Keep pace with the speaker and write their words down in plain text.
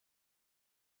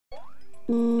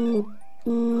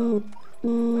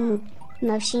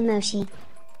Moshi moshi.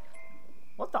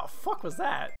 What the fuck was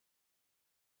that?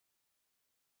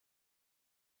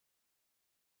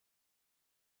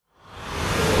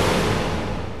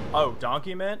 Oh,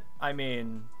 Donkeymint? I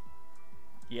mean,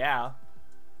 yeah.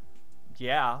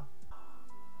 Yeah.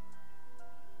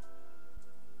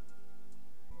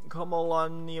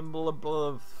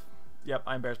 Cumulonimbleness. Yep,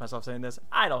 I embarrassed myself saying this.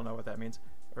 I don't know what that means,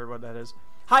 or what that is.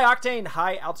 High octane,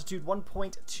 high altitude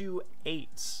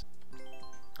 1.28.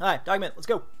 Alright, Donkeymint, let's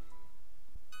go.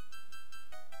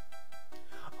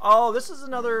 Oh, this is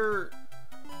another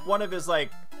one of his,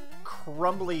 like,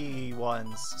 crumbly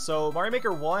ones. So, Mario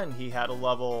Maker 1, he had a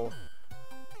level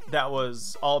that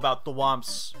was all about the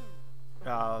Womps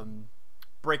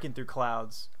breaking through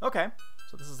clouds. Okay,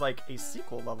 so this is like a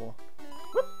sequel level.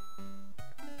 Whoop.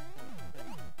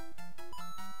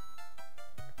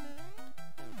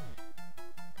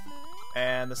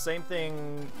 And the same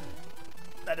thing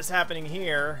that is happening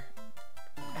here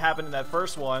happened in that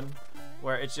first one,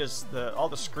 where it's just all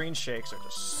the screen shakes are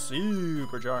just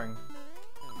super jarring.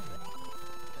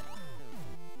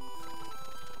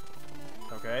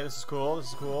 Okay, this is cool. This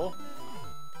is cool.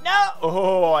 No!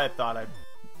 Oh, I thought I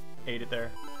ate it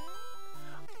there.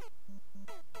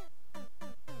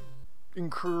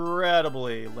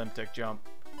 Incredibly limp-dick jump.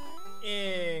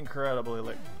 Incredibly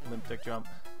limp-dick jump.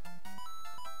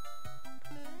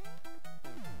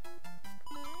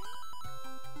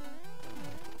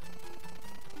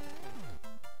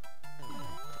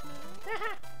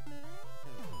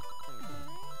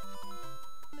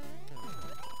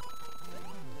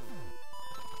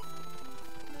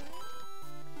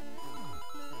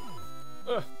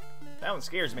 Ugh, that one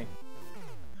scares me.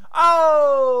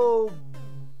 Oh!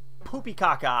 Poopy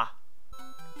caca.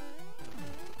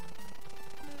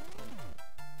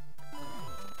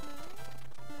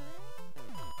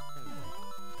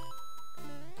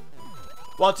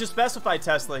 Well, to specify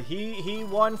Tesla, he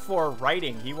won for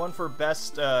writing. He won for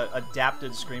best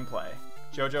adapted screenplay.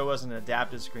 JoJo was an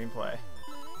adapted screenplay.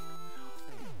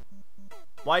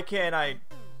 Why can't I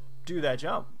do that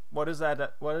jump? What is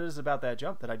that? What is about that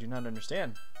jump that I do not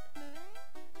understand?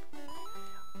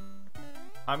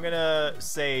 I'm gonna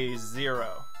say 0.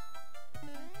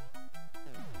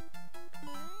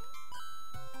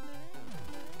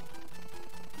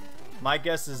 My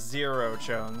guess is 0,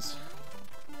 Jones.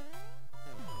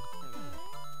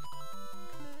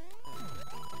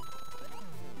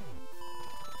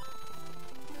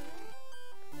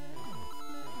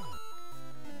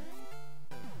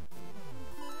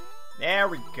 There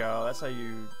we go. That's how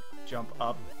you jump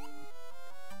up.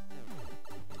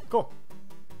 Cool.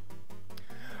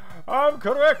 I'm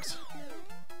correct.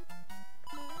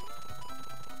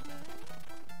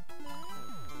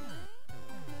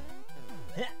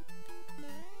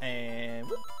 And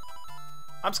whoop.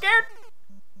 I'm scared.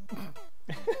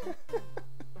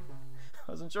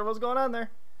 Wasn't sure what was going on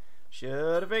there.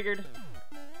 Should have figured.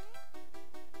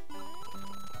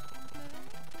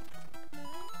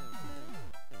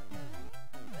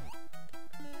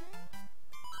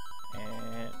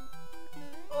 And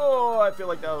oh, I feel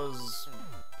like that was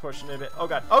pushing it a bit. Oh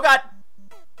god. Oh god!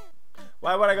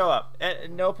 Why would I go up? At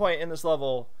no point in this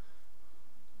level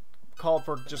called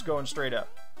for just going straight up.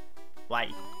 Why?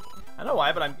 I don't know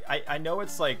why, but I know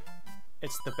it's like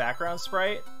it's the background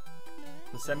sprite,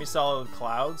 the semi-solid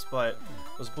clouds, but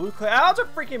those blue clouds are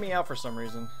freaking me out for some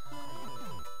reason.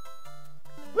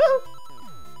 Woo!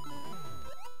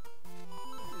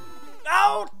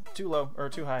 Oh! Too low or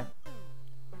too high.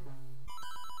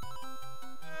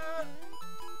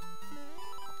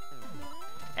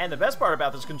 And the best part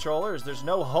about this controller is there's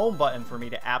no home button for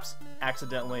me to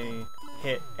accidentally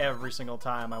hit every single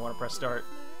time I want to press start.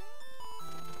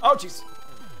 Oh, jeez.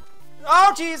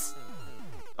 Oh, jeez.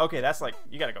 Okay, that's like,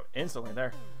 you gotta go instantly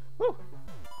there. Woo.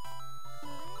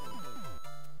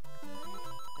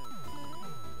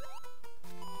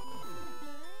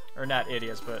 Or not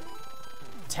idiots, but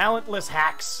talentless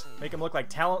hacks. Make them look like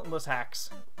talentless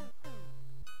hacks.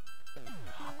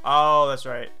 Oh, that's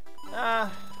right.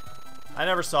 I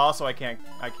never saw, so I can't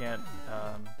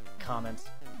comment.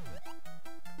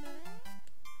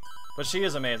 But she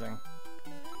is amazing.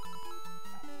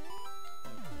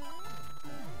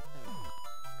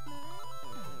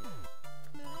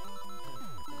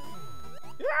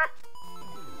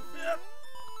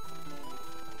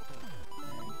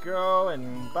 And go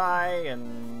and buy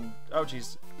and oh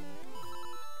jeez.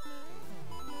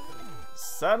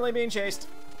 Suddenly being chased.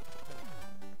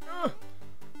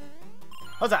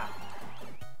 Huzzah!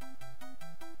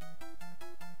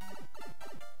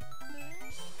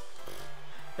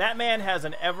 That man has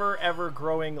an ever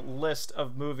growing list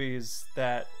of movies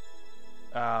that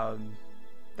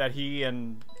that he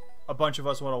and a bunch of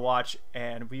us want to watch,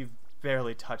 and we've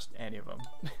barely touched any of them.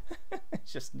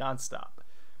 It's just nonstop.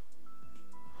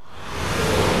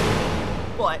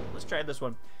 But let's try this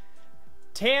one.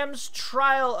 Tam's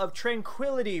Trial of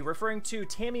Tranquility, referring to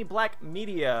Tammy Black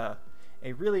Media,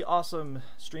 a really awesome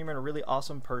streamer and a really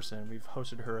awesome person. We've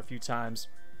hosted her a few times.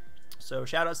 So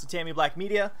shout outs to Tammy Black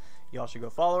Media. Y'all should go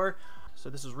follow her. So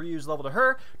this is reuse level to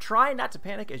her. Try not to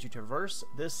panic as you traverse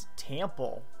this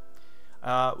temple.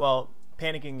 Well,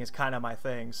 panicking is kind of my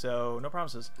thing, so no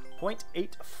promises.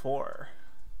 0.84.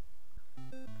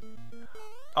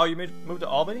 Oh, you moved to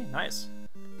Albany? Nice.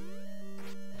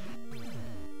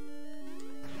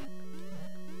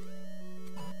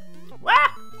 Wah!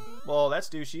 Well, that's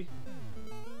douchey.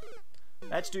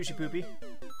 That's douchey poopy.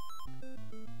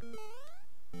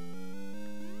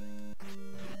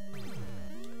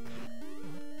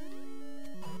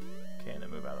 Okay, and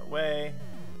then move out of the way.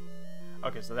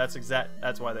 Okay, so that's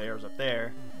why the arrow's up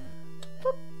there.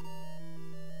 Boop.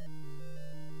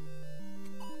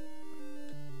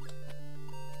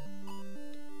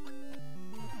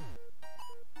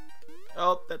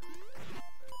 Oh, that.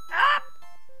 Ah!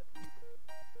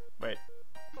 Wait.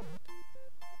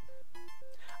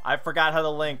 I forgot how to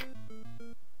link.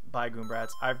 Bye,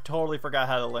 Goombrats. I totally forgot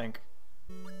how to link.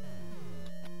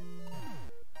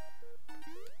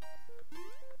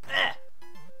 Eh.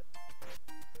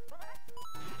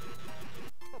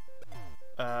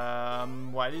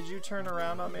 Why did you turn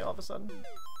around on me all of a sudden?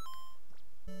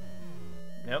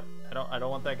 Nope. I don't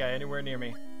want that guy anywhere near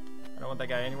me. I don't want that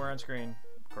guy anywhere on screen.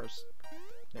 Of course.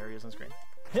 There he is on screen.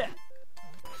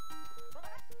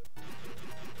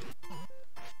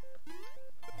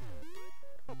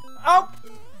 Oh!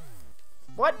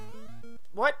 What?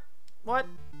 What? What?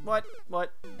 What? What?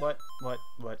 What? What?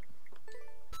 What?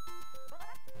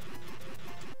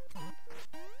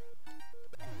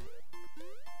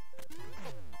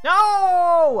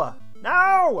 No!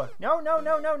 No! No, no,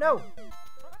 no, no, no!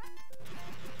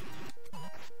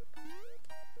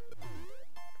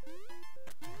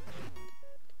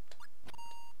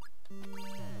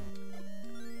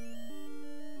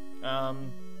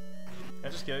 I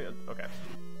just kill you? Okay.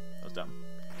 That was dumb.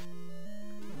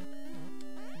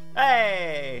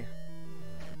 Hey!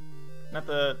 Not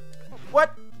the...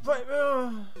 What?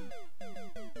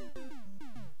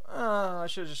 I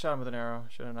should have just shot him with an arrow,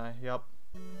 shouldn't I? Yup.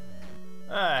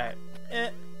 Alright.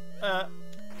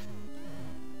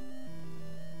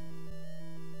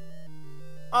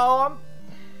 Oh,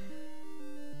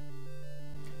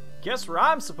 guess where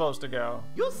I'm supposed to go.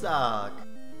 You suck.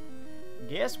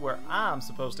 Guess where I'm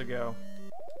supposed to go.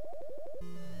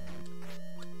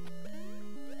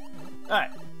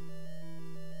 Alright.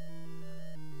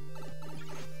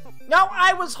 No,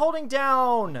 I was holding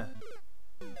down!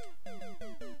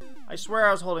 I swear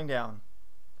I was holding down.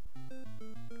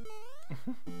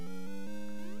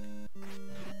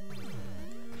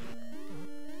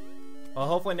 Well,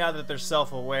 hopefully now that they're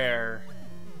self-aware,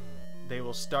 they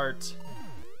will start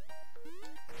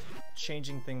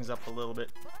changing things up a little bit.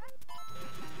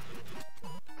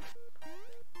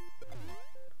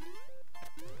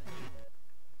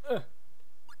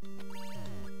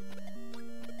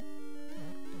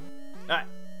 Alright.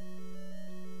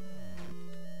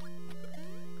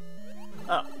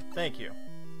 Oh, thank you.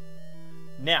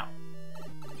 Now,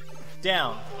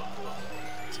 down.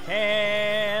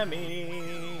 Tammy.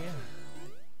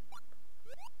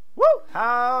 Woo!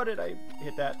 How did I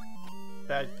hit that?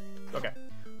 Okay.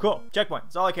 Cool. Checkpoint.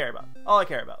 That's all I care about. All I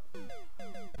care about.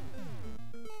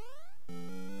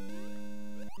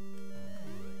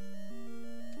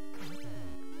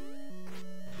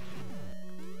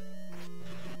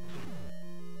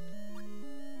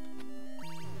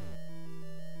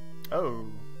 Oh.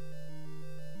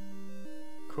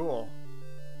 Cool.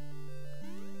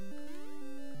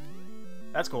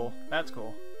 That's cool. That's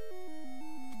cool.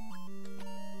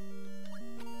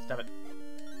 Stop it.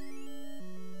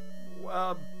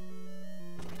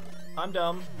 I'm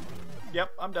dumb.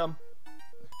 Yep, I'm dumb.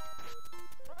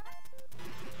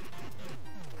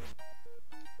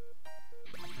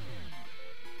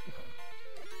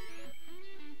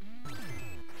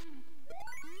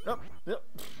 Nope. Yep.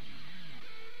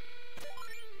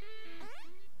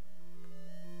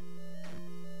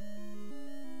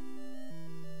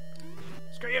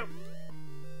 Screw you.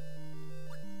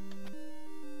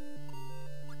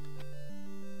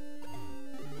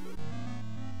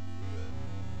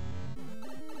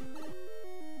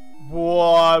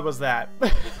 What was that?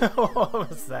 What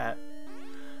was that?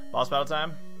 Boss battle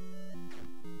time?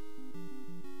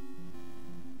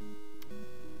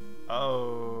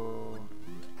 Oh.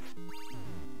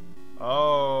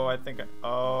 Oh, I think...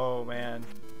 Oh, man.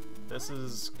 This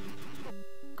is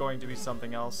going to be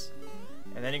something else.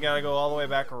 And then you gotta go all the way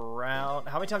back around.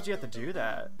 How many times do you have to do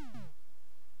that?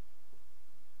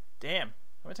 Damn.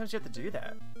 How many times do you have to do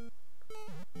that?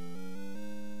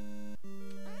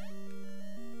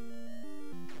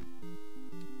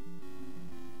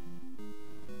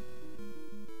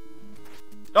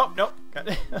 Oh, nope.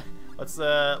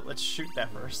 Let's shoot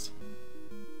that first.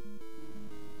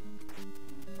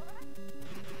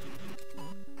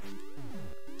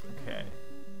 Okay.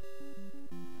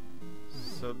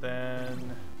 So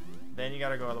then you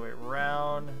gotta go all the way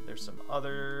around. There's some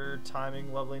other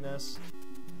timing loveliness.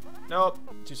 Nope,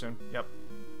 too soon. Yep.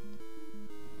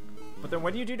 But then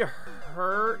what do you do to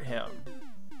hurt him?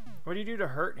 What do you do to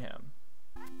hurt him?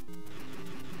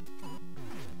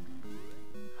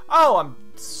 Oh, I'm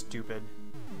stupid.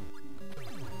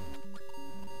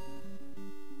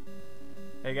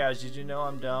 Hey guys, did you know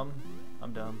I'm dumb?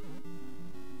 I'm dumb.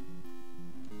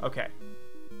 Okay.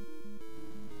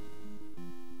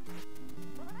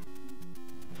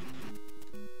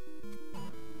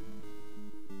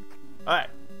 Alright.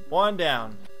 One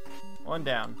down. One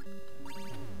down.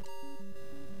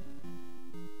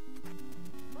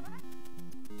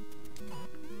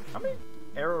 How many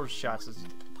arrow shots is...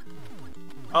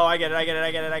 Oh, I get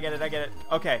it.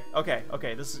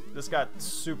 Okay. This got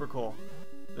super cool.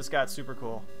 This got super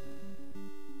cool.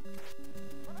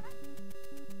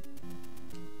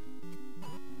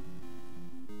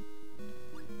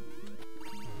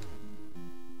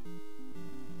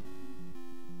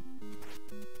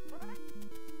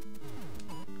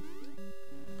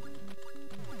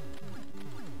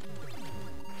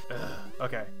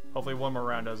 Okay, hopefully one more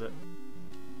round does it.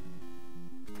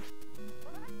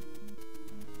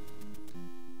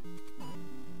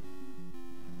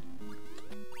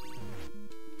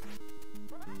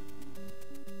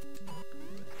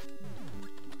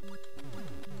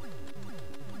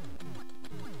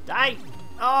 Die!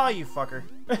 Oh, you fucker.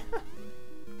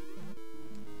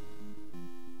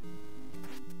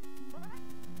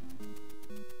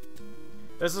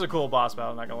 This is a cool boss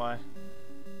battle, not gonna lie.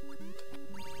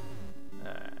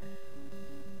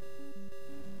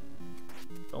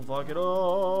 Don't fuck it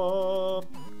up.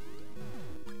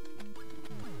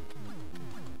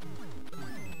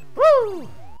 Woo!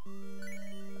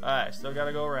 Alright, still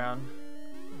gotta go around.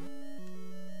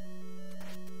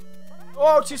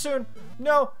 Oh, too soon!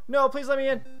 No, no, please let me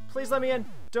in. Please let me in.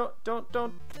 Don't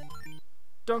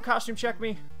costume check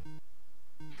me.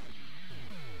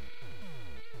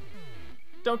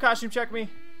 Don't costume check me.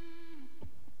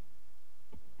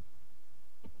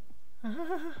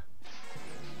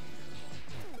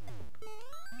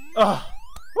 Ugh.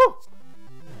 Woo!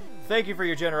 Thank you for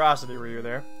your generosity, Ryu,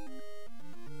 there.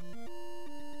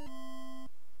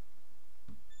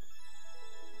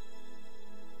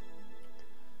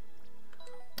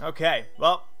 Okay,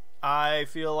 well, I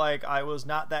feel like I was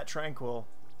not that tranquil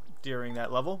during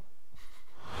that level.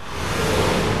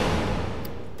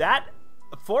 That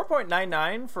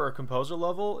 4.99 for a composer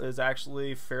level is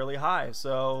actually fairly high.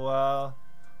 So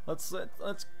let's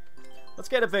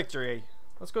get a victory.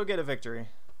 Let's go get a victory.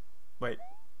 Wait,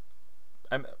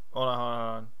 hold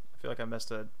on. I feel like I missed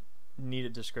a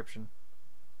needed description.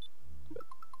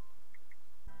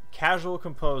 Casual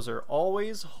composer,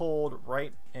 always hold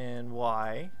right and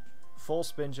Y, full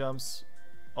spin jumps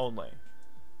only.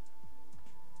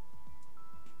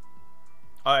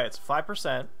 Alright, it's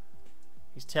 5%.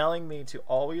 He's telling me to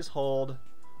always hold,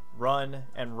 run,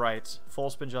 and right, full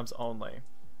spin jumps only.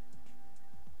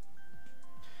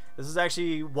 This is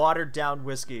actually watered down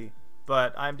whiskey,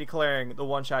 but I'm declaring the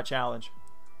one-shot challenge.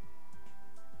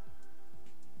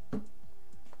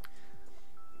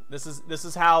 This is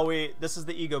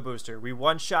the ego booster. We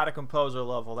one-shot a composer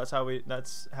level. That's how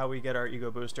we get our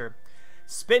ego booster.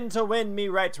 Spin to win me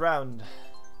right round.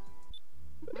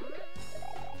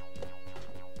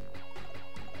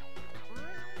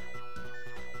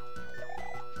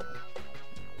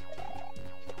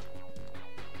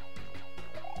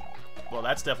 Well,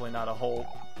 that's definitely not a whole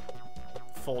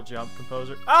full jump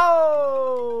composer.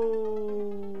 Oh!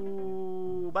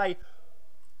 Bye.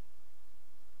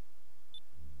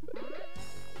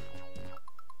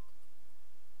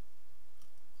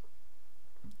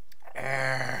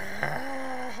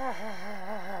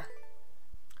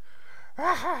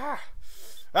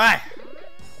 Alright.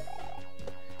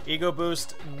 Ego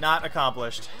boost not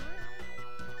accomplished.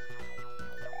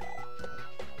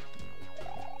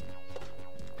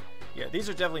 Yeah, these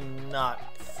are definitely not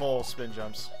full spin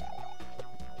jumps.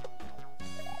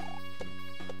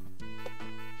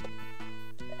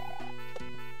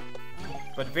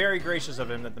 but very gracious of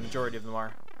him that the majority of them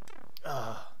are.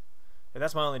 Ugh. If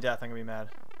that's my only death, I'm gonna be mad.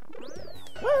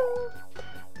 Woo!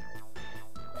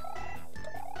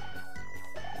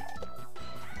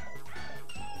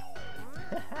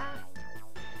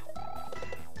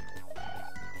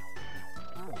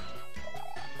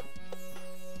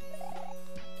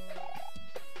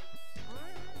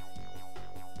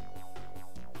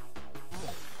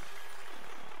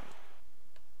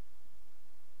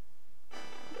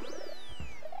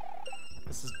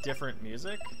 This is different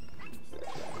music?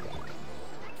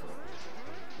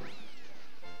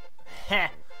 Heh.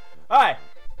 Alright!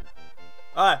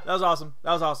 Alright, that was awesome.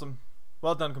 That was awesome.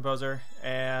 Well done, composer.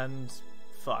 And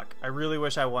fuck. I really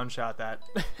wish I one-shot that.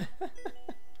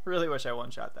 Really wish I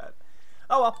one-shot that.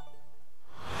 Oh well.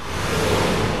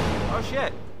 Oh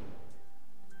shit.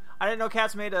 I didn't know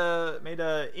Katz made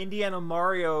a Indiana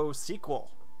Mario sequel.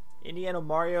 Indiana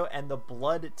Mario and the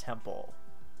Blood Temple.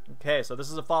 Okay, so this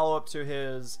is a follow-up to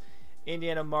his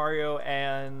Indiana Mario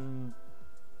and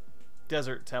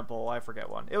Desert Temple. I forget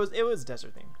one. It was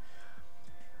desert themed.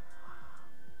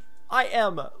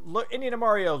 Indiana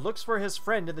Mario looks for his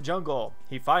friend in the jungle.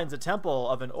 He finds a temple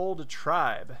of an old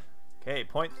tribe. Okay,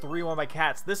 0.31 by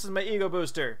Katz. This is my ego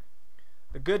booster.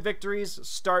 The good victories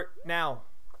start now.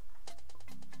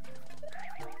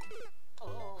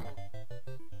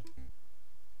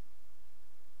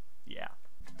 Yeah.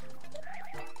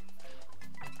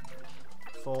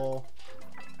 Full.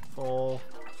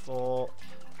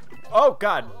 Oh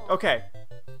god. Okay.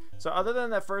 So other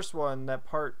than that first one, that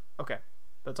part. Okay,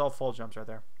 that's all full jumps right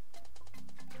there.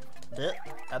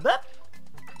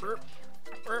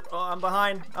 Oh, I'm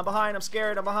behind. I'm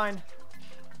scared. I'm behind.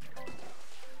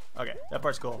 Okay, that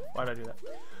part's cool. Why did I do that?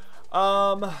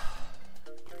 Am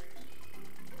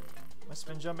I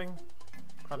spin jumping?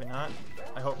 Probably not.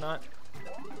 I hope not.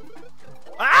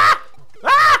 Ah!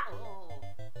 Ah!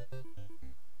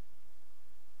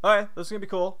 Alright, this is gonna be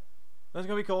cool. That's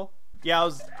gonna be cool. Yeah,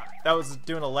 that was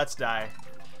doing a let's die.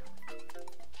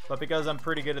 But because I'm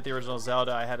pretty good at the original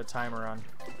Zelda, I had a timer on.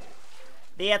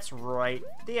 That's right.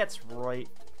 That's right.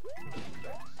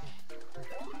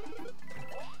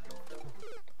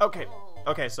 Okay.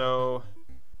 Okay, so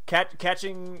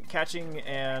catching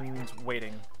and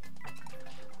waiting.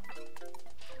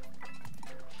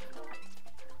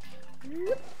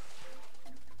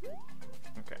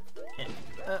 Okay.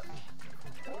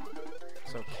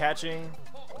 So catching,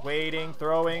 waiting,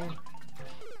 throwing.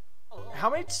 How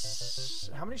many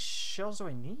shells do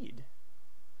I need?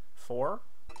 4?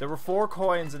 There were 4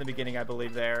 coins in the beginning, I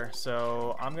believe, there.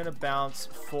 So I'm gonna bounce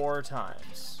 4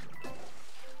 times.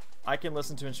 I can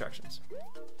listen to instructions.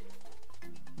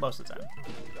 Most of the time.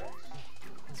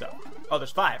 So, oh,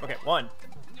 there's 5. Okay, 1,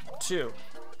 2,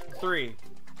 3,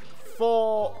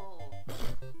 4.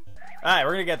 Alright,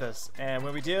 we're gonna get this. And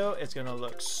when we do, it's gonna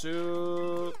look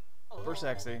super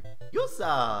sexy. You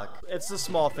suck. It's the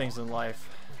small things in life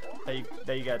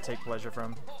that you gotta take pleasure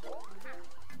from.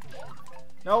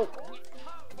 Nope.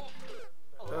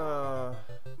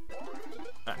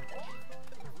 Right.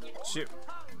 2,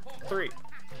 3,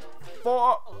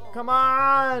 4. Come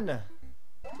on.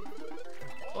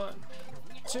 1,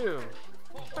 2,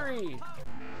 3,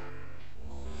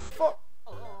 4.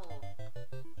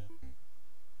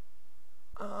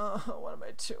 What am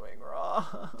I doing wrong?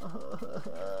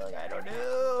 I don't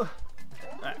know.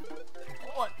 Alright.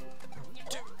 1,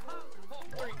 2,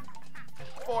 3,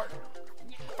 4,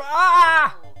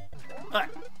 5. Alright.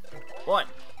 1,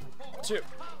 2,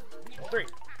 3,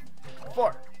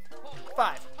 4,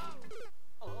 5.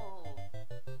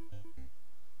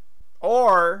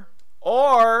 Or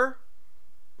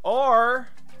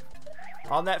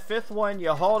on that 5th one,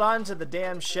 you hold on to the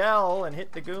damn shell and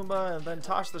hit the Goomba and then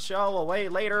toss the shell away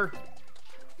later.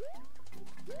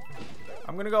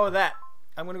 I'm gonna go with that.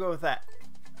 I'm gonna go with that.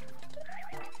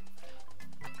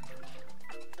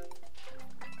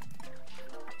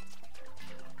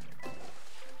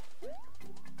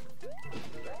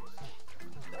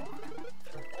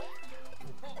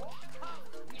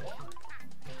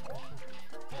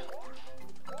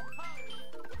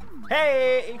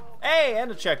 Hey! Hey, and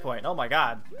a checkpoint. Oh my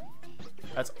god.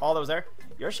 That's all that was there?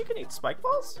 Yoshi can eat spike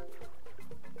balls?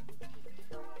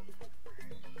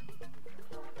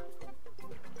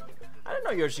 I didn't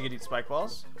know Yoshi could eat spike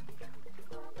balls.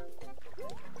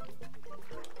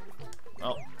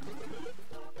 Oh.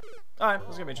 Alright, this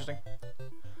is gonna be interesting.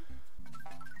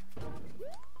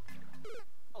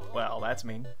 Well, that's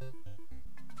mean.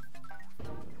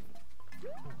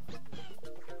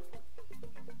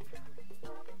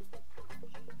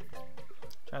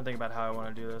 Trying to think about how I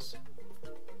want to do this.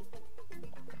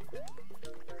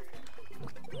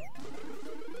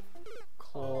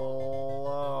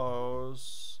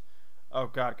 Oh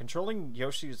god, controlling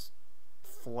Yoshi's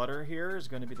flutter here is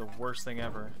going to be the worst thing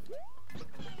ever.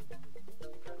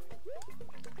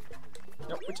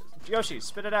 Nope, Yoshi,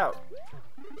 spit it out.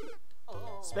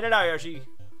 Spit it out, Yoshi.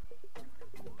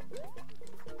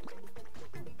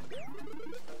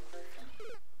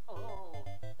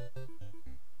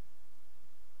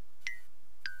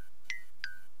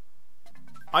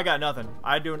 I got nothing.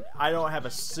 I don't have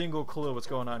a single clue what's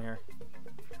going on here.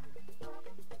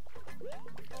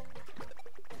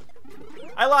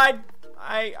 I lied.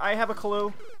 I have a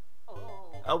clue.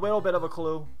 A little bit of a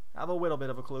clue. I have a little bit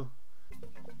of a clue.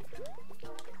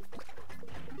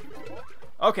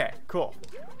 Okay, cool.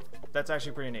 That's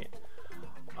actually pretty neat.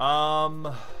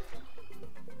 But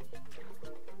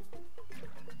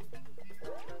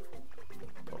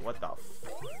what the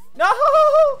f— No!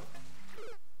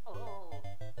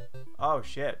 Oh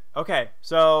shit. Okay,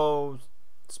 so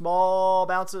small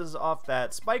bounces off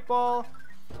that spike ball.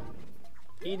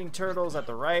 Eating turtles at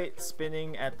the right,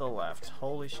 spinning at the left.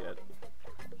 Holy shit.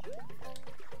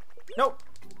 Nope.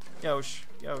 Yosh,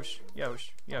 Yosh,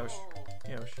 Yosh, Yosh,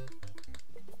 Yosh.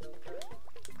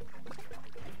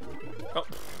 Oh.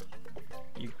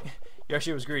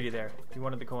 Yoshi was greedy there. He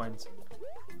wanted the coins.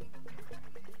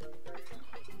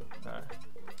 Ah!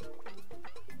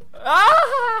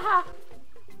 Ah!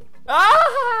 Ah!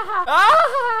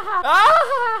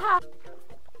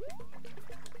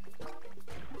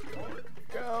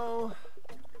 Go.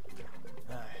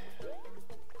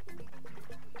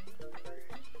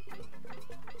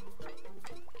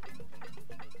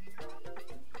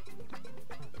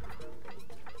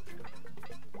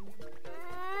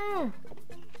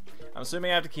 I'm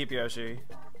assuming I have to keep Yoshi.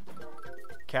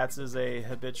 Katz is a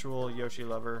habitual Yoshi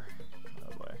lover. Oh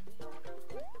boy.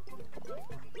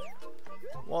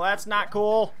 Well, that's not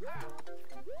cool.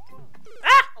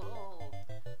 Ah!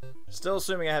 Still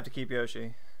assuming I have to keep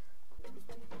Yoshi.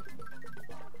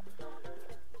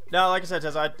 No, like I said,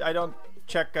 Tess, I don't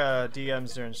check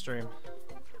DMs during stream.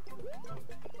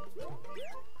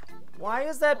 Why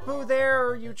is that boo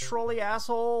there, you trolley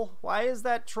asshole? Why is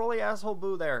that trolley asshole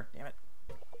boo there? Damn it.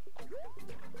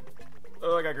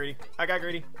 Oh, I got greedy. I got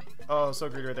greedy. Oh, so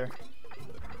greedy right there.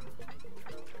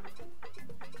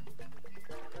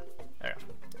 There you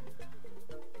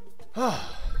go.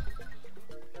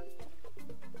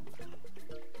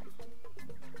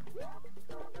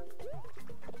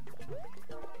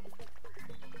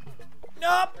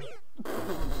 Nope!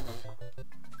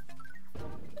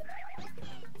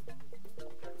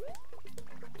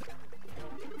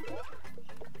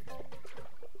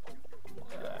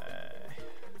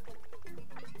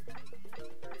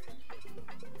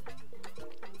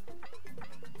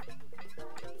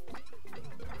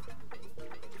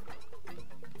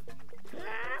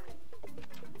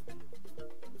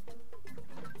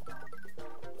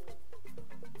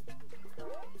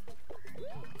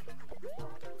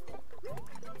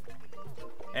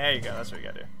 There you go, that's what we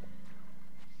gotta do.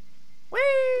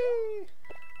 Whee!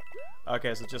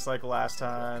 Okay, so just like last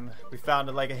time, we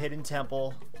found like a hidden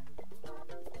temple.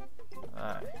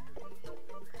 Alright.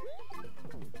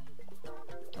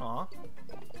 Aw.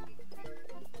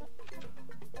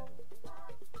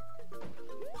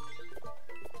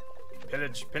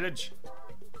 Pillage, pillage.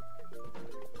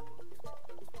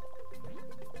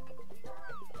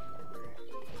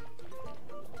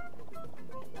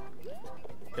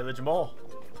 Pillage them all.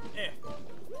 Eh.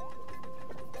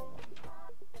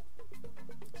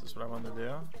 Is this what I wanted to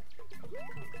do?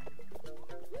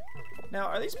 Now,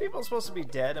 are these people supposed to be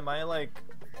dead? Am I, like,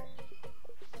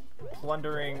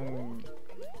 plundering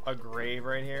a grave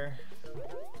right here?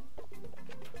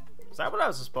 Is that what I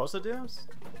was supposed to do?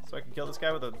 So I can kill this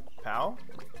guy with a POW?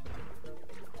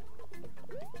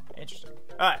 Interesting.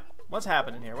 Alright, what's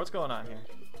happening here? What's going on here?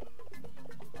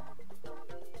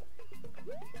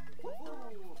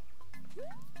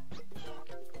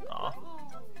 Aw.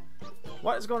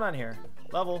 What is going on here?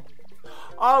 Level.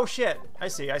 Oh shit! I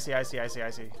see, I see, I see, I see, I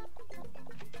see.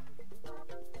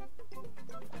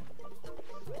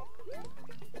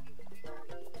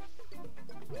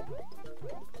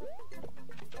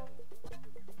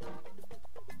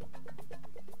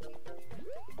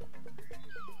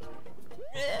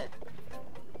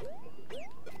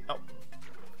 Oh.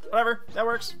 Whatever. That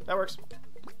works. That works.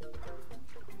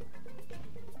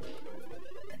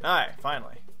 Alright,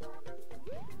 finally.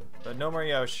 But no more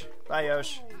Yosh. Bye,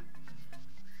 Yosh.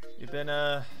 You've been,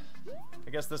 I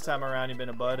guess this time around you've been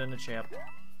a bud and a champ.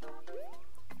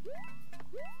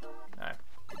 Alright.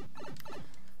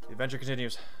 The adventure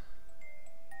continues.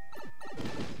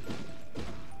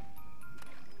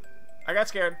 I got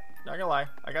scared. Not gonna lie.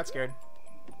 I got scared.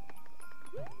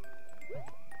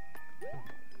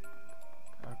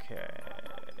 Okay.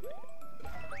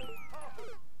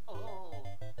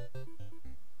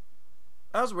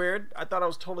 That was weird. I thought I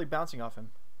was totally bouncing off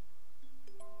him.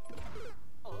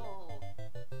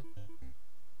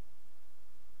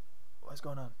 What's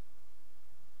going on?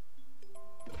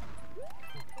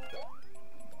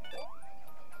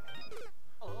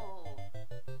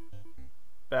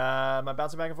 Am I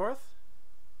bouncing back and forth?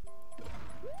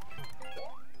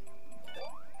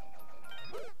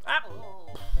 Ah!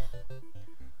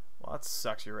 Well, that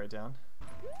sucks you right down.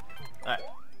 Alright.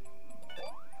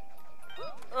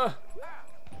 Ah!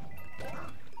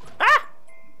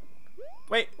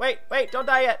 Wait, wait, wait, don't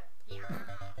die yet!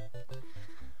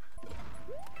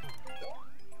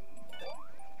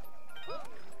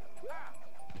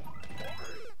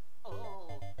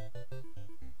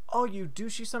 Oh, you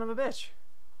douchey son of a bitch.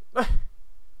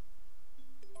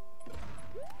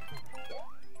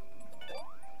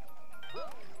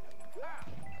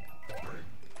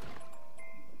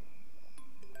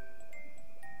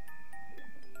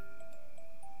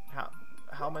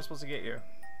 How am I supposed to get you?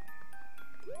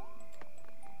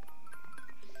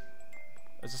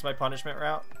 Is this my punishment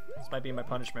route? This might be my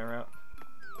punishment route.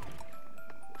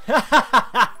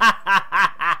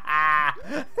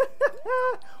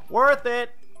 Worth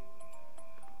it!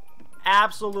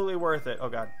 Absolutely worth it. Oh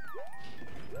god.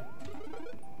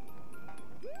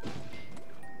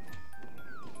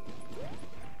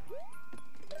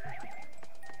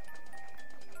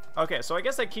 Okay, so I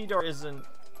guess that key door isn't...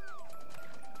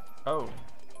 Oh.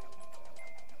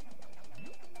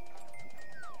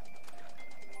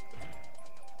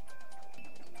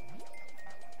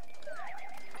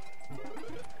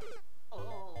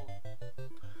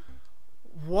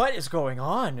 What is going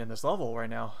on in this level right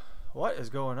now? What is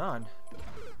going on?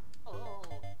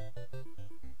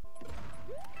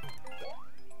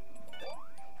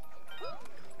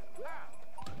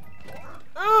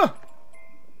 Ugh!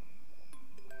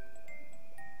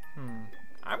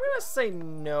 I'm gonna say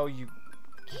no, you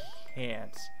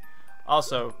can't.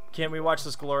 Also, can we watch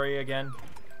this glory again?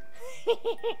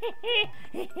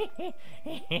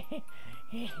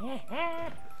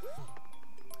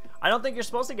 I don't think you're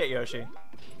supposed to get Yoshi.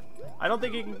 I don't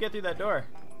think you can get through that door.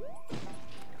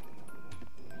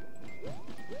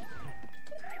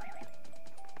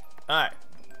 Alright.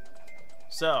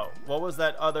 So, what was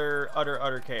that other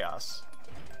utter chaos?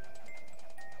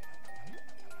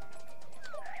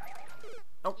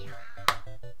 Oh.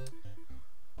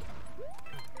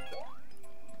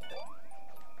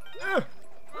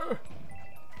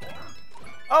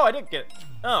 Oh, I didn't get it.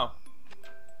 Oh.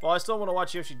 Well, I still want to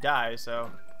watch Yoshi die,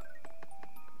 so...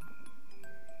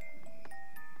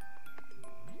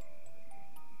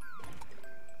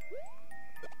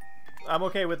 I'm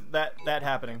okay with that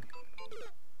happening.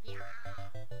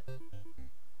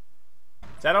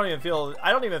 So I don't even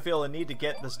feel the need to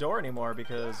get this door anymore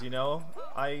because, you know,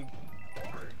 I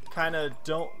kind of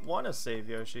don't want to save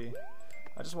Yoshi.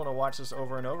 I just want to watch this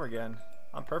over and over again.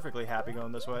 I'm perfectly happy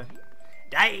going this way.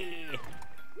 Die!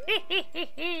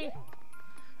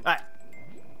 Alright.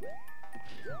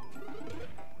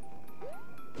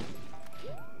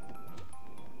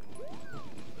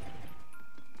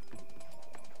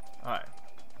 Alright.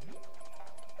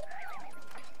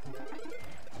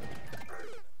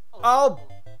 Oh!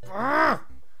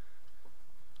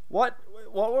 What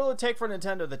will it take for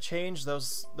Nintendo to change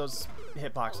those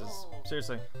hitboxes?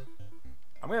 Seriously.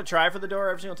 I'm gonna try for the door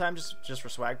every single time just for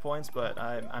swag points, but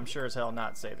I'm sure as hell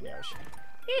not saving Yoshi.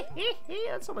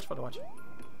 That's so much fun to watch.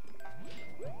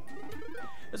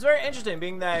 It's very interesting,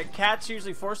 being that Katz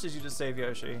usually forces you to save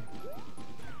Yoshi.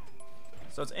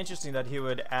 So it's interesting that he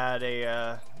would add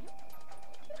a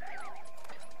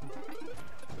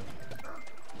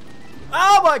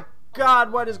Oh my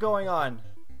god, what is going on?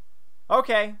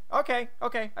 Okay, okay,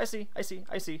 okay, I see.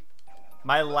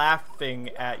 My laughing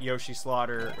at Yoshi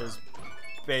Slaughter is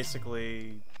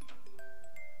basically...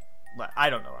 I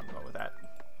don't know where I'm going with that.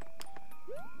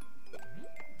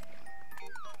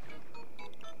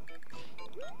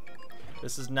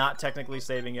 This is not technically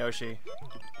saving Yoshi.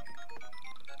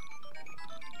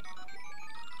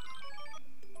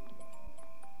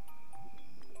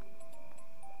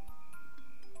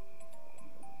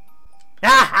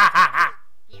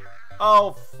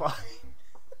 Oh, fuck.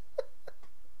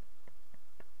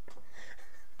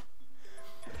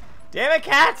 Damn it,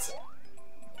 Katz!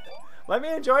 Let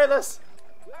me enjoy this.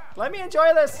 Let me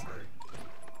enjoy this.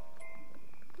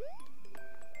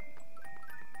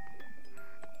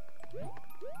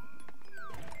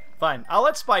 Fine. I'll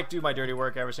let Spike do my dirty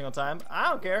work every single time. I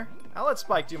don't care. I'll let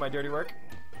Spike do my dirty work.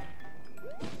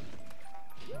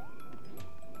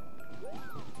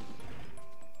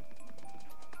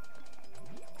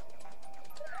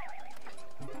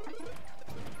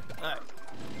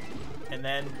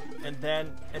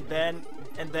 then,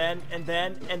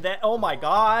 oh my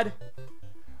god!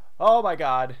 Oh my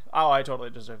god. Oh, I totally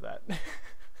deserve that.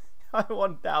 I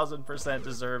 1000%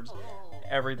 deserved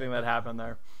everything that happened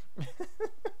there.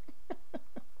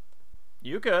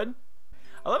 You could.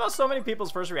 I love how so many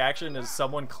people's first reaction is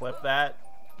someone clip that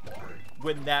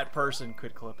when that person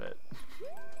could clip it.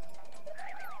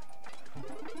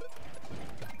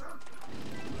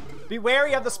 Be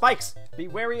wary of the spikes! Be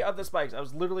wary of the spikes. I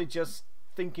was literally just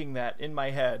thinking that in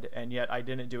my head, and yet I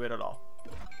didn't do it at all.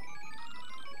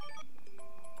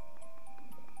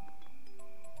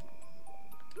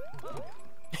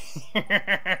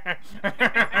 Alright,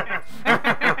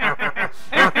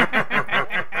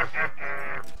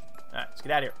 let's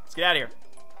get out of here. Let's get out of here.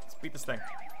 Let's beat this thing.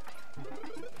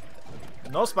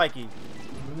 No spiky.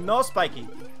 No spiky.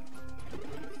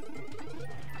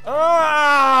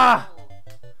 Ah!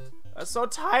 That's so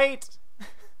tight.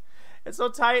 It's so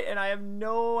tight, and I have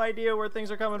no idea where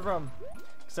things are coming from.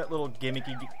 Except little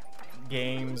gimmicky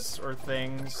games or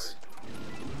things.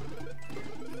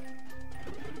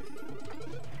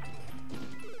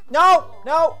 No!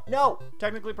 No! No!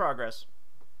 Technically progress.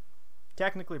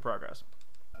 Technically progress.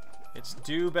 It's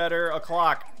do better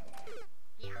o'clock.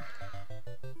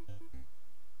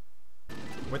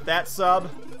 With that sub,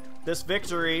 this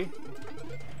victory,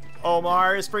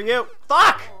 Omar, is for you.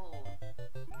 Fuck!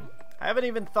 I haven't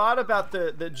even thought about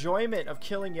the enjoyment of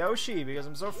killing Yoshi because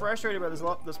I'm so frustrated by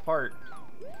this part.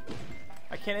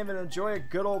 I can't even enjoy a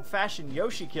good old-fashioned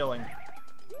Yoshi killing.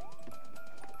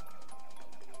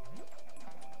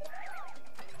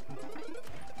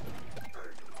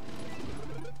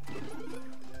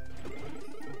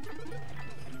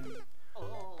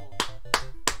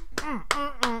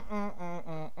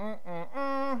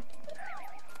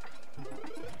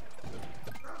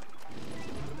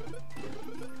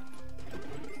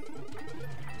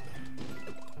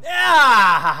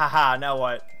 Ah, ha ha ha, now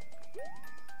what?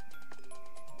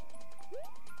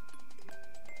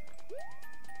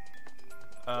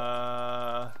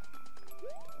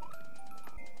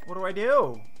 What do I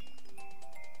do?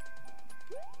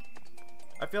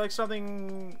 I feel like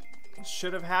something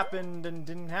should have happened and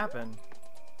didn't happen.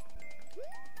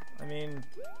 I mean...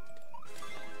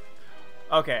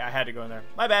 Okay, I had to go in there.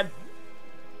 My bad.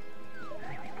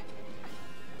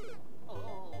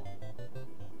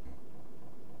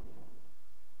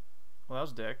 Well, that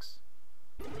was dicks.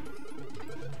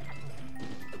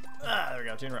 Ah, there we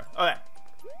go. 2 in a row. Okay.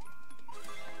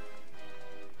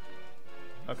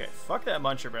 Okay, fuck that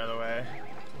muncher, by the way.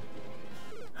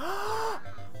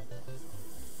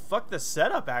 Fuck the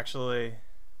setup, actually.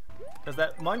 Because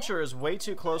that muncher is way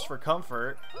too close for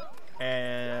comfort.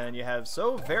 And you have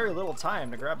so very little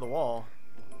time to grab the wall.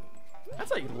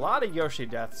 That's a lot of Yoshi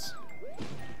deaths.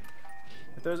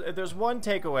 If there's one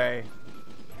takeaway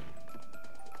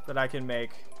that I can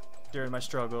make during my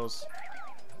struggles,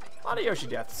 a lot of Yoshi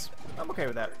deaths. I'm okay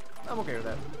with that. I'm okay with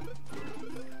that.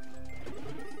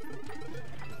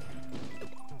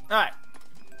 Alright.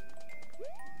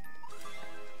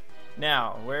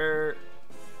 Now, where...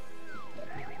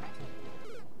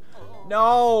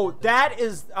 No, that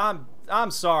is...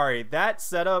 I'm sorry. That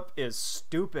setup is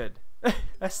stupid.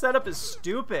 That setup is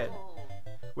stupid.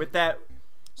 With that...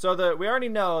 So we already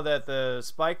know that the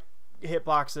spike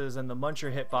hitboxes and the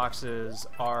muncher hitboxes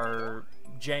are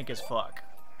jank as fuck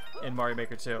in Mario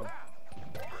Maker 2.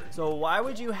 So why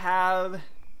would you have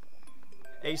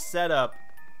a setup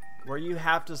where you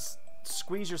have to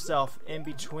squeeze yourself in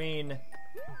between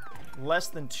less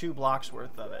than 2 blocks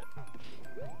worth of it?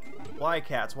 Why,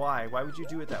 Katz? Why? Why would you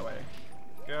do it that way?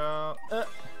 Go.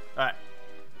 Alright.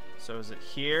 So is it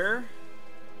here?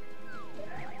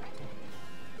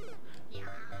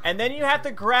 And then you have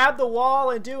to grab the wall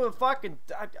and do a fucking...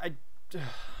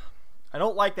 I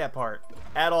don't like that part.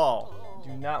 At all.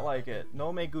 Do not like it.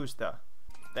 No me gusta.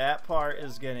 That part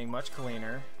is getting much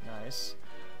cleaner. Nice.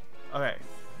 Okay.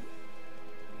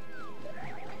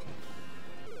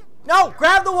 No!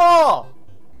 Grab the wall!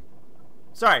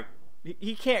 Sorry.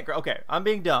 He can't grab... Okay, I'm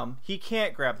being dumb. He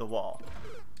can't grab the wall.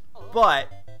 But...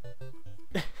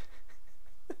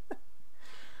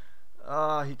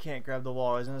 he can't grab the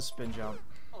wall. He's in a spin jump.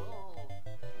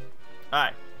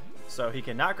 Alright. So he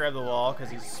cannot grab the wall because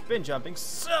he's spin jumping.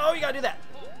 So you gotta do that.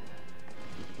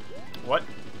 What?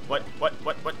 What?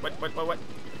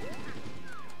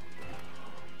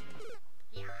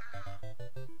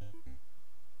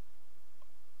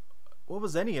 What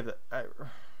was any of it?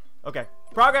 Okay.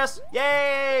 Progress!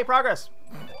 Yay! Progress!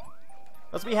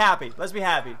 Let's be happy. Let's be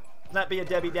happy. Let's not be a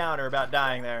Debbie Downer about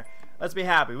dying there. Let's be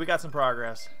happy. We got some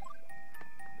progress.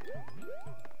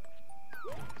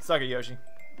 Suck it, Yoshi.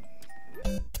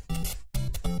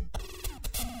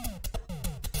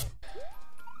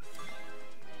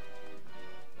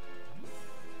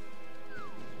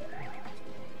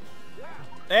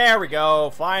 There we go,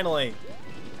 finally.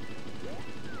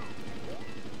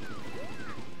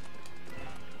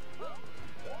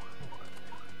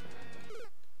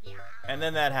 And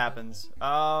then that happens.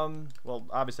 Well,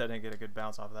 obviously I didn't get a good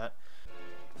bounce off of that.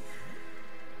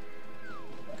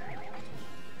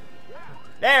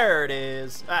 There it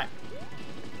is. All right.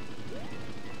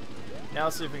 Now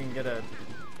let's see if we can get a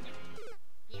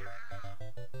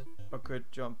good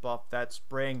jump off that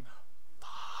spring.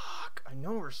 Fuck, I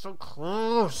know we're so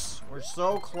close. We're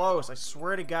so close. I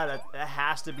swear to God, that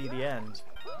has to be the end.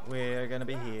 We're gonna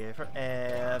be here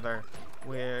forever.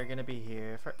 We're gonna be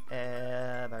here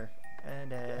forever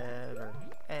and ever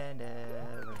and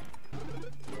ever.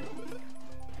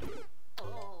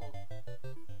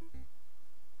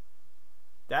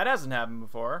 That hasn't happened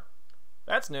before.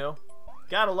 That's new.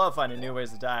 Gotta love finding new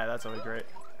ways to die. That's always great.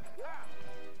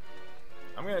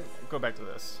 I'm gonna go back to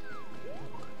this.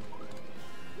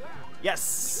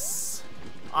 Yes!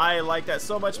 I like that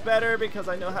so much better because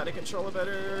I know how to control it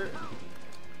better.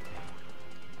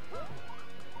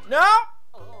 No!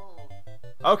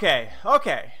 Okay,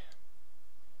 okay.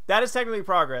 That is technically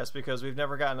progress because we've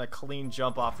never gotten a clean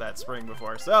jump off that spring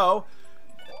before. So,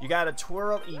 you gotta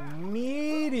twirl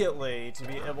immediately to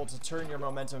be able to turn your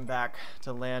momentum back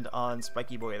to land on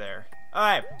Spiky Boy there.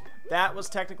 Alright, that was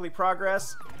technically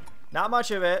progress. Not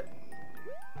much of it.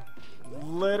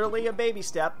 Literally a baby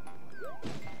step.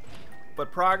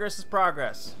 But progress is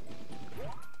progress.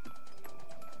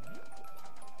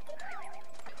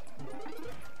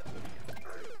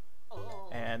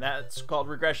 And that's called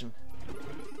regression.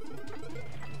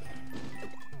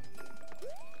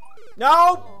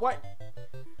 No! What?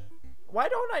 Why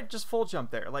don't I just full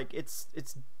jump there? Like, it's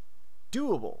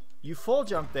doable. You full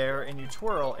jump there and you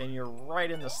twirl and you're right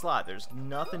in the slot. There's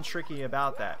nothing tricky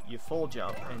about that. You full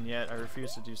jump, and yet I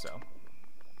refuse to do so.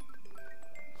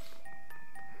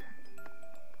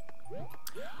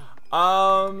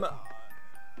 I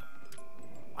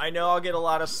know I'll get a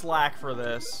lot of slack for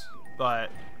this,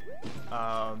 but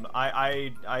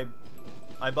I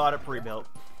bought it pre-built.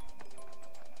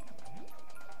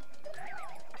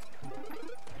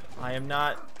 I am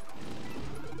not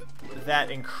that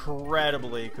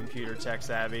incredibly computer tech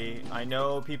savvy. I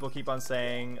know people keep on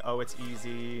saying, oh, it's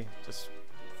easy, just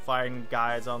find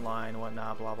guides online,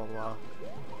 whatnot, blah, blah, blah.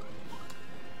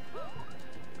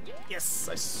 Yes,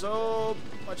 I so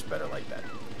much better like that.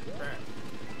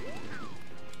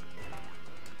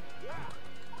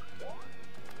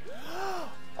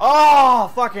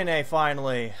 Oh, fucking A,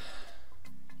 finally.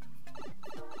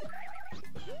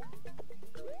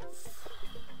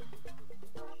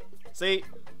 See,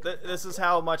 this is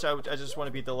how much I just want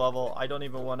to beat the level. I don't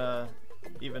even want to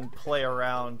even play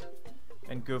around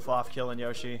and goof off killing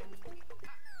Yoshi.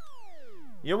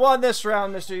 You won this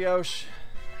round, Mr. Yoshi.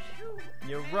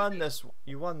 You won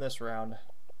this round.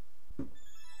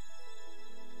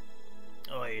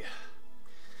 Oy.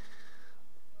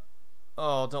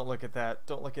 Oh, don't look at that.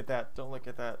 Don't look at that. Don't look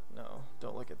at that. No,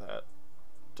 don't look at that.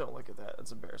 Don't look at that.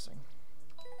 That's embarrassing.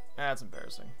 That's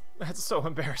embarrassing. That's so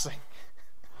embarrassing.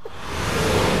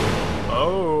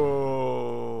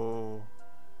 Oh,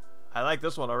 I like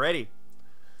this one already.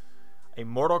 A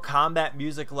Mortal Kombat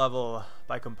music level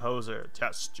by composer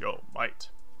Test Your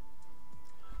Might.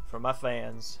 For my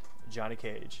fans, Johnny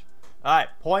Cage. All right,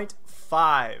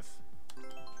 0.5.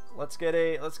 Let's get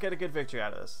a good victory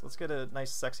out of this. Let's get a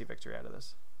nice, sexy victory out of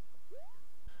this.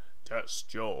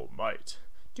 Test your might.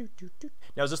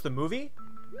 Now, is this the movie?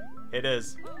 It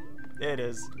is. It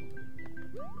is.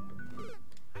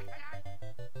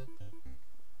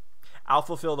 I'll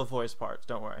fulfill the voice parts,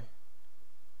 don't worry.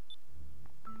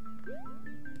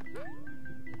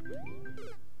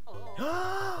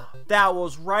 That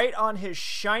was right on his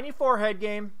shiny forehead,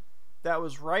 game. That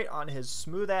was right on his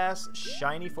smooth-ass,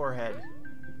 shiny forehead.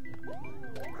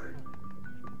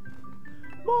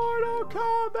 Mortal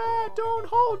Kombat, don't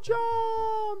hold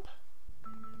jump!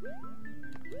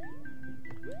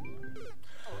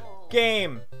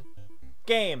 Game.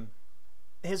 Game.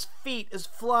 His feet is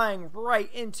flying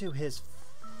right into his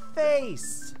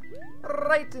face.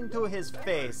 Right into his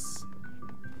face.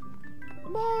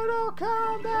 Mortal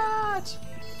Kombat!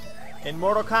 In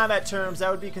Mortal Kombat terms,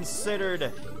 that would be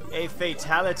considered a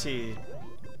fatality.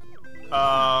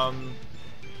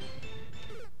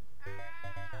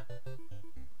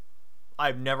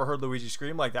 I've never heard Luigi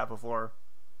scream like that before.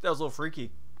 That was a little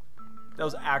freaky. That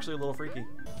was actually a little freaky.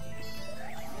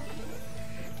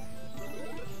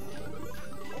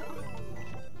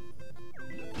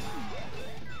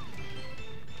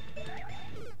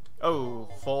 Oh,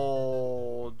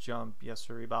 full jump. Yes,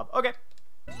 sir, Bob. Okay.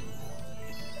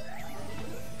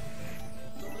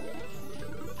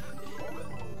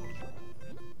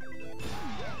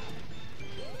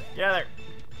 Get out of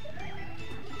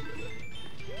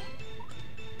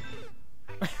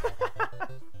there.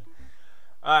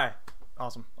 Alright.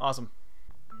 Awesome. Awesome.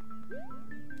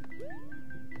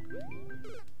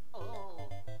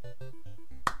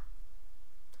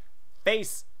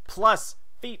 Face plus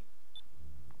feet.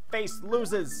 Face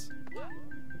loses.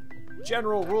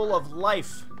 General rule of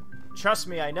life. Trust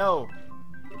me, I know.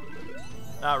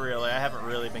 Not really. I haven't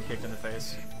really been kicked in the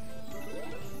face.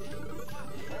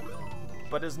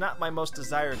 But it's not my most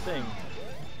desired thing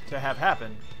to have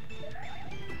happen.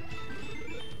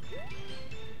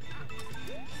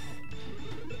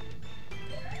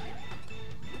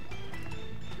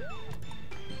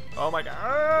 Oh my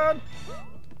god!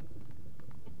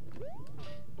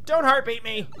 Don't heartbeat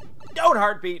me! Don't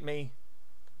heartbeat me!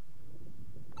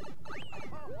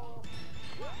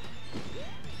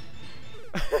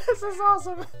 This is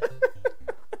awesome!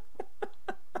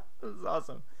 This is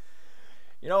awesome.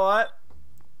 You know what?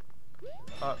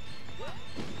 Alright,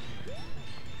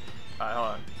 hold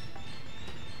on.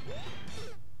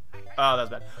 Oh,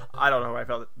 that's bad. I don't know where I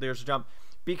felt it. There's a jump.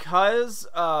 Because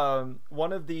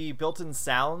one of the built-in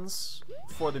sounds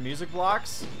for the music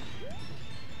blocks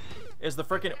is the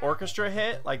freaking orchestra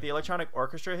hit, like the electronic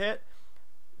orchestra hit,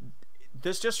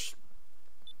 this just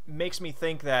makes me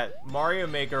think that Mario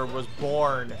Maker was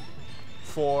born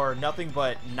for nothing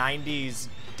but 90s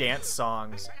dance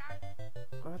songs.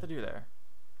 What do I have to do there?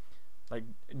 Like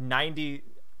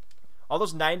all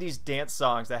those 90s dance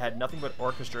songs that had nothing but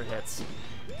orchestra hits.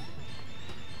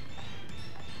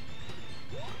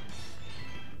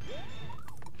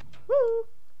 Woo!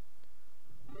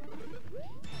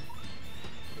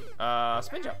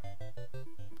 Spin jump.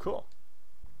 Cool.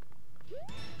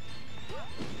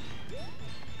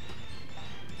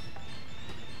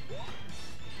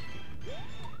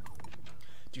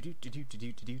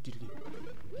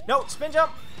 No, spin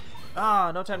jump!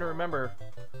 Ah, no time to remember.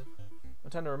 No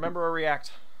time to remember or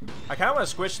react. I kind of want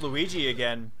to squish Luigi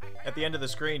again at the end of the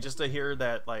screen just to hear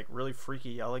that like really freaky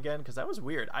yell again, because that was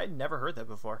weird. I'd never heard that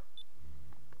before.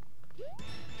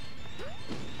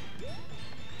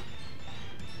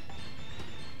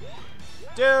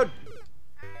 Dude!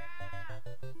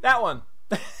 That one!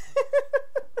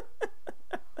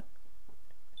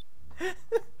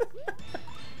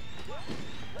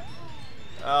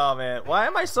 Oh man, why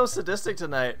am I so sadistic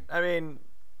tonight? I mean,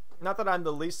 not that I'm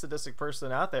the least sadistic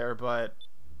person out there, but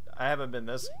I haven't been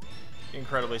this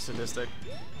incredibly sadistic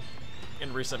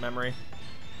in recent memory.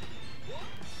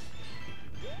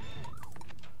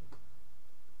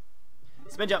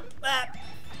 Spin jump. Ah.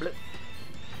 Blip.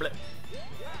 Blip.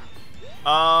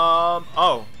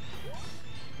 Oh.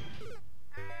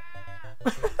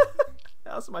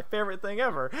 That was my favorite thing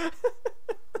ever.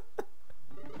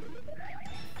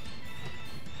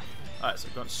 Alright, so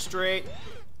we're going straight.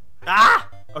 Ah!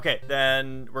 Okay,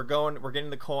 then we're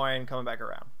getting the coin, coming back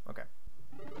around. Okay.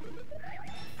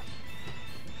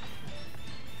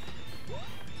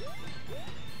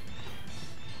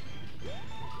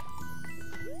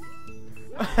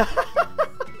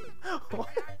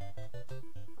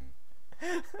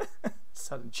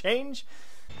 Sudden change.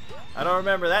 I don't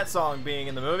remember that song being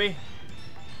in the movie.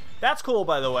 That's cool,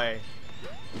 by the way.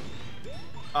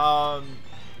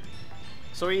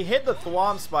 So he hid the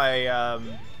thwomps by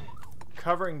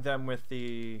covering them with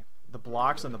the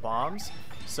blocks and the bombs.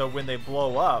 So when they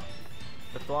blow up,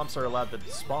 the thwomps are allowed to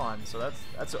spawn. So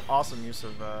that's an awesome use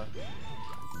of.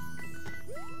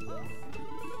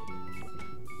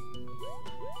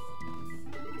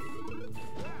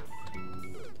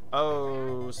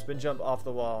 Oh, spin jump off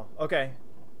the wall. Okay.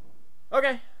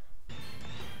 Okay.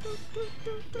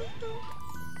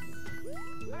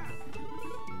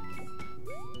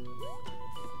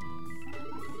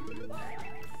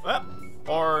 Well,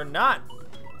 or not.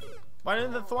 Why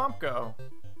didn't the thwomp go?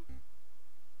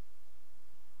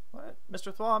 What?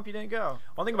 Mr. Thwomp, you didn't go.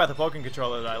 One thing about the Pokken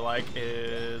controller that I like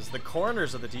is the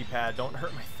corners of the D-pad don't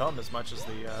hurt my thumb as much as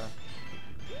the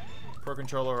Pro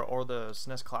controller or the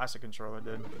SNES Classic controller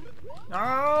did.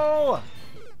 No!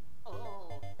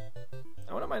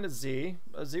 I wouldn't mind a Z.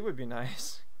 A Z would be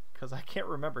nice, because I can't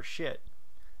remember shit.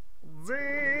 Z!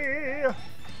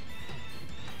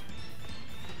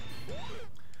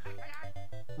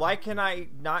 Why can I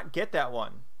not get that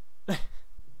one?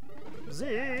 Z!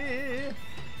 There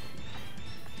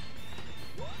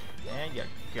you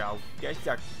go. That's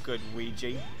a good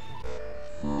Ouija.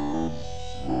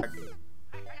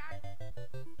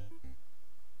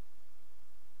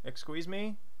 Squeeze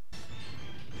me?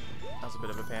 That was a bit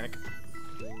of a panic.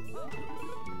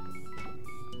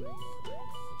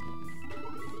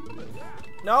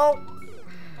 No!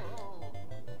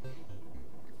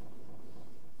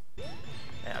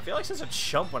 Yeah, I feel like such a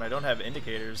chump when I don't have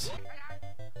indicators.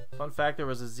 Fun fact, there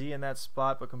was a Z in that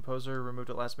spot, but composer removed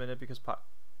it last minute because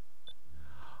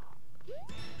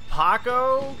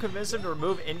Paco convinced him to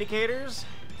remove indicators?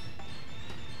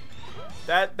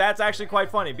 That's actually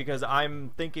quite funny because I'm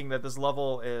thinking that this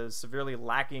level is severely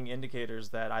lacking indicators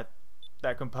that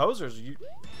composers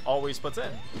always puts in.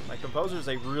 Like, composer's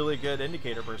a really good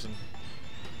indicator person.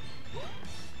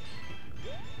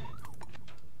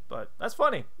 But that's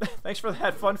funny. Thanks for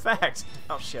that fun fact.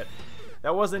 Oh shit,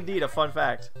 that was indeed a fun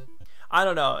fact. I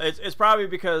don't know. It's probably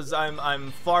because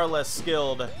I'm far less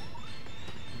skilled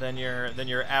than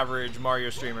your average Mario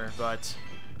streamer, but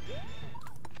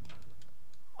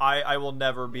I will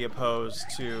never be opposed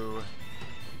to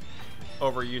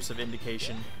overuse of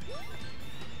indication.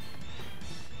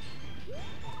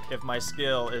 If my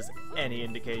skill is any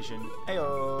indication.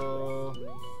 Heyo.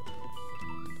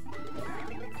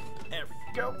 There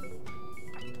we go.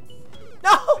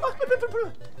 No!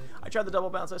 I tried the double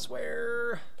bounce, I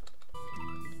swear.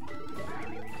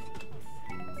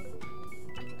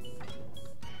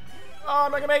 Oh,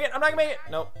 I'm not gonna make it. I'm not gonna make it.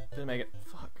 Nope, didn't make it.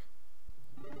 Fuck.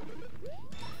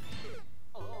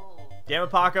 Damn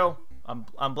it, Paco.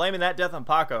 I'm blaming that death on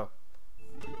Paco.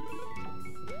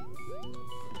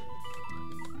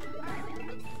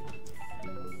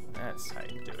 That's how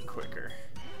you do it quicker.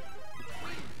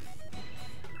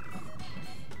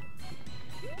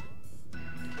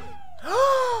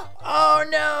 Oh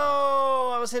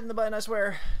no! I was hitting the button, I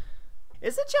swear.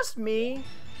 Is it just me?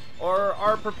 Or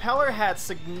are propeller hats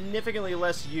significantly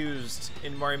less used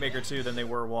in Mario Maker 2 than they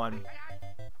were 1?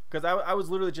 Because I was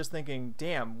literally just thinking,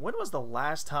 damn, when was the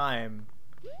last time,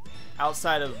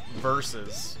 outside of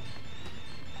Versus,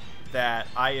 that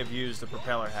I have used a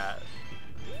propeller hat?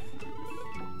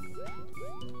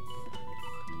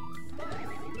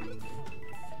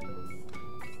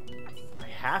 I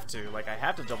have to. Like, I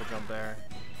have to double jump there.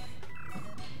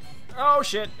 Oh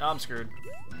shit, I'm screwed.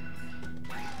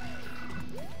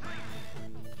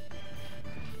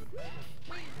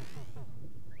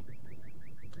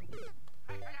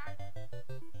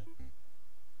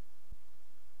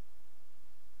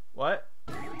 What?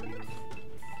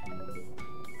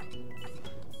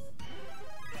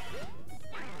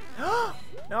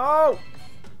 No!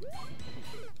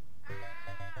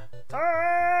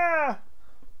 Ah!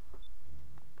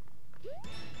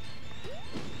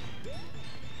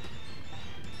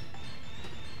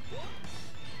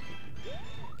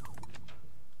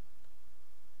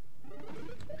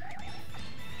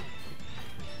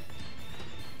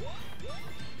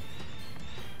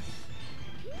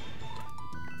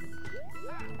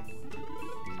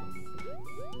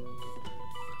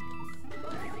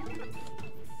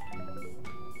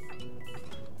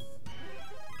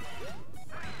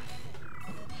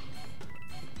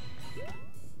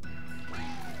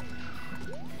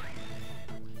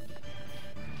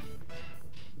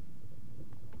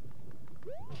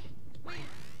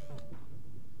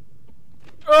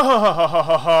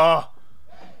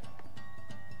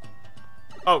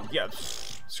 Oh, yeah.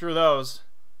 Screw those.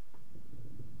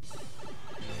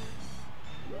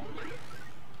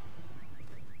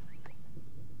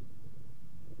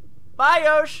 Bye,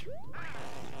 Yosh!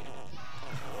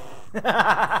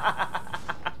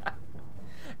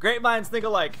 Great minds think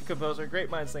alike, composer. Great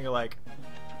minds think alike.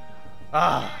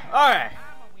 Alright.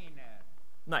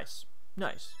 Nice.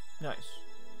 Nice. Nice.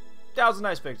 That was a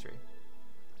nice victory.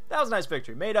 That was a nice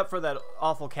victory. Made up for that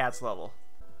awful Katz level.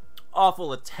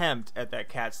 Awful attempt at that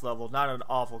Katz level. Not an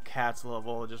awful Katz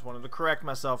level. Just wanted to correct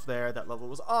myself there. That level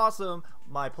was awesome.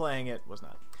 My playing it was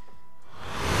not.